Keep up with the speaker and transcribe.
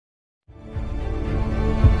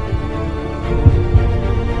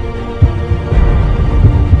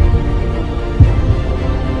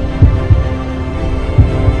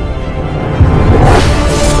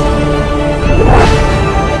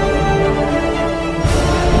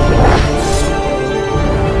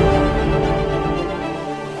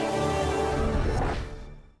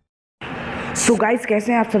So guys,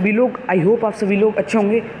 कैसे हैं आप सभी लोग? आई होप आप सभी लोग अच्छे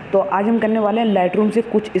होंगे। तो आज हम करने वाले हैं लाइटरूम से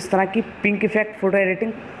कुछ इस तरह की पिंक इफेक्ट फोटो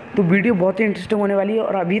एडिटिंग। तो वीडियो बहुत ही इंटरेस्टिंग होने वाली है।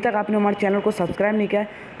 और अभी तक आपने हमारे चैनल को सब्सक्राइब नहीं किया है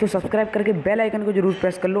तो सब्सक्राइब करके बेल आइकन को जरूर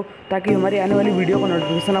प्रेस कर लो, ताकि हमारी आने वाली वीडियो का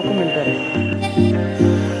नोटिफिकेशन आपको मिलता रहे।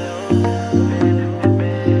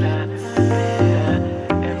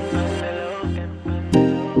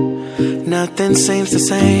 Nothing seems the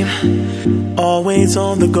same, always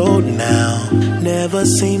on the go now, never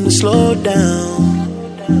seem to slow down.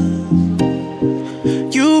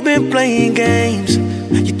 You've been playing games,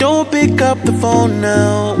 you don't pick up the phone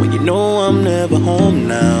now, when you know I'm never home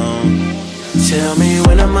now. Tell me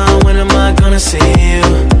when am I gonna see you?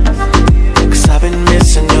 'Cause I've been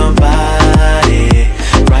missing your body,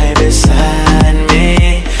 right beside me.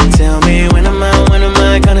 Tell me when am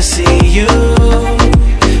I gonna see you?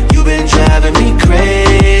 Driving me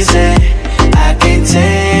crazy, I can't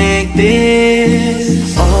take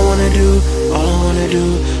this. All I wanna do, all I wanna do,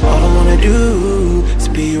 all I wanna do is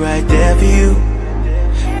be right there for you,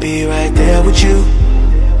 be right there with you.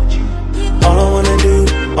 All I wanna do,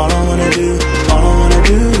 all I wanna do, all I wanna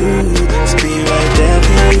do is be right there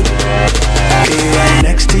for you, be right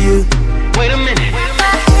next to you. Wait a minute.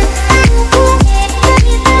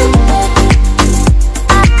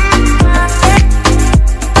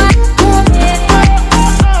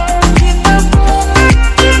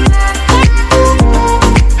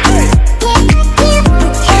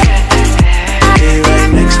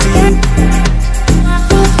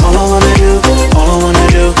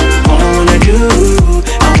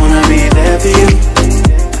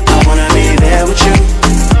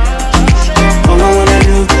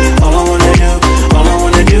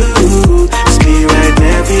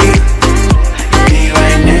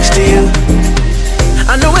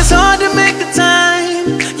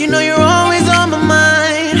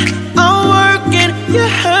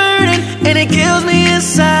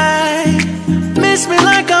 Miss me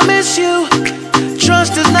like I miss you.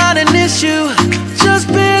 Trust is not an issue.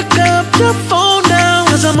 Just pick up the phone now,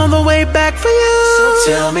 'cause I'm on the way back for you. So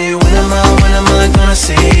tell me when am I gonna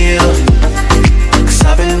see you? 'Cause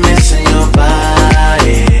I've been missing your body.